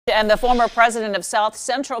And the former president of South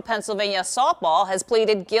Central Pennsylvania softball has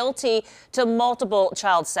pleaded guilty to multiple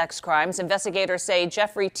child sex crimes. Investigators say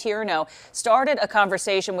Jeffrey Tierno started a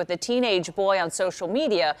conversation with a teenage boy on social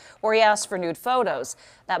media where he asked for nude photos.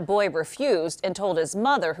 That boy refused and told his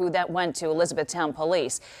mother, who then went to Elizabethtown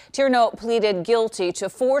police. Tierno pleaded guilty to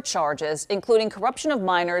 4 charges, including corruption of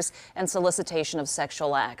minors and solicitation of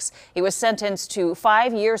sexual acts. He was sentenced to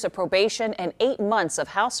 5 years of probation and 8 months of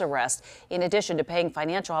house arrest, in addition to paying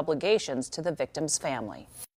financial obligations to the victim's family.